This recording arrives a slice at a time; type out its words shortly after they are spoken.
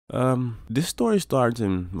This story starts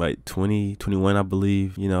in like 2021, I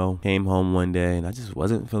believe. You know, came home one day and I just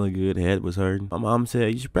wasn't feeling good. Head was hurting. My mom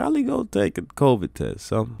said, you should probably go take a COVID test.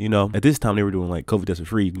 So, you know, at this time they were doing like COVID tests for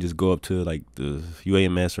free. You can just go up to like the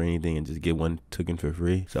UAMS or anything and just get one taken for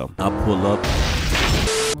free. So I pull up.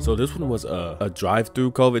 So this one was a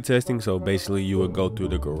drive-through COVID testing. So basically you would go through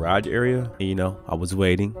the garage area and, you know, I was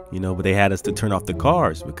waiting, you know, but they had us to turn off the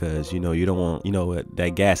cars because, you know, you don't want, you know,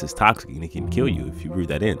 that gas is toxic and it can kill you if you breathe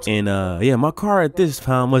that in. And yeah, my car at this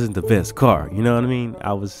time wasn't the best car, you know what I mean?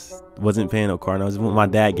 I wasn't paying no car, and my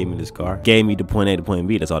dad gave me this car, gave me the point A to point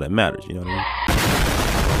B. That's all that matters, you know what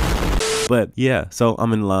I mean? But yeah, so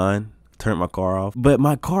I'm in line, turned my car off, but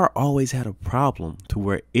my car always had a problem to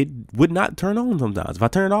where it would not turn on sometimes. If I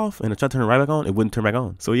turn it off and I try to turn it right back on, it wouldn't turn back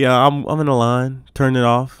on. So yeah, I'm in the line, turned it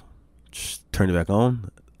off, turned it back on.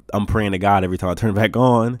 I'm praying to God every time I turn it back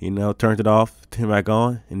on, you know, turned it off, turned it back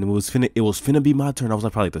on, and it was finna be my turn. I was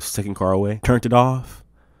like probably the second car away. Turned it off.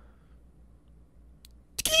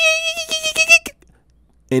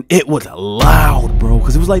 And it was loud, bro,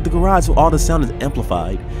 because it was like the garage, so all the sound is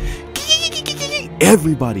amplified.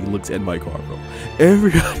 Everybody looks at my car, bro.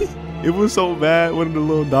 Everybody. It was so bad. One of the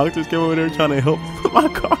little doctors came over there trying to help my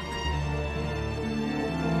car.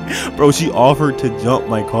 Bro, she offered to jump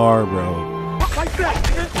my car, bro.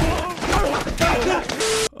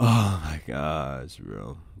 Oh my gosh,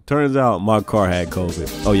 bro. Turns out my car had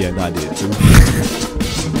COVID. Oh yeah, no, I did too.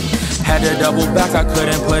 Had to double back, I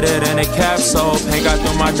couldn't put it in a capsule. Paint got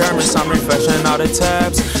through my Germans, I'm refreshing all the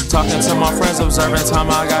tabs. Talking to my friends, observing time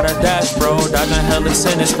I got a dash, bro. Dodging hellish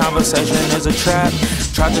sin, this conversation is a trap.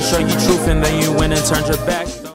 Tried to show you truth and then you went and turned your back.